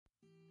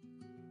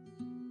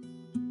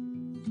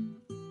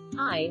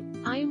Hi,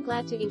 I am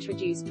glad to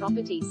introduce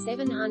property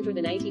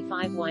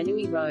 785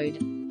 Wainui Road,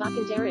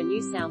 Buckenderra,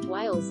 New South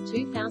Wales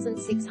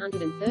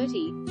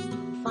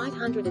 2630,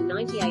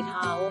 598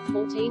 ha or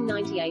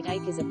 1498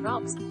 acres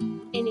approx.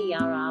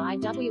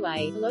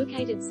 NERRIWA,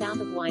 located south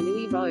of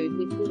Wainui Road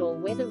with good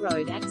all-weather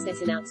road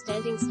access and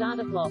outstanding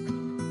starter block.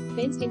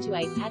 Fenced into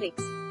 8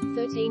 paddocks,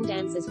 13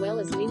 dams as well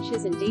as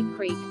lynches and deep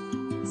creek.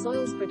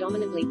 Soils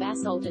predominantly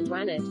basalt and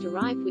granite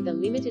derived with a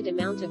limited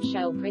amount of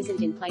shale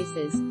present in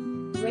places.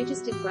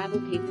 Registered gravel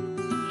pit,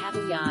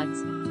 cattle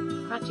yards,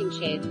 crutching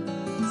shed,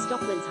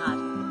 stockman's hut,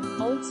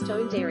 old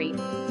stone dairy.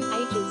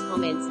 Agents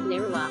comments,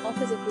 Nerua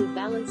offers a good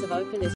balance of openness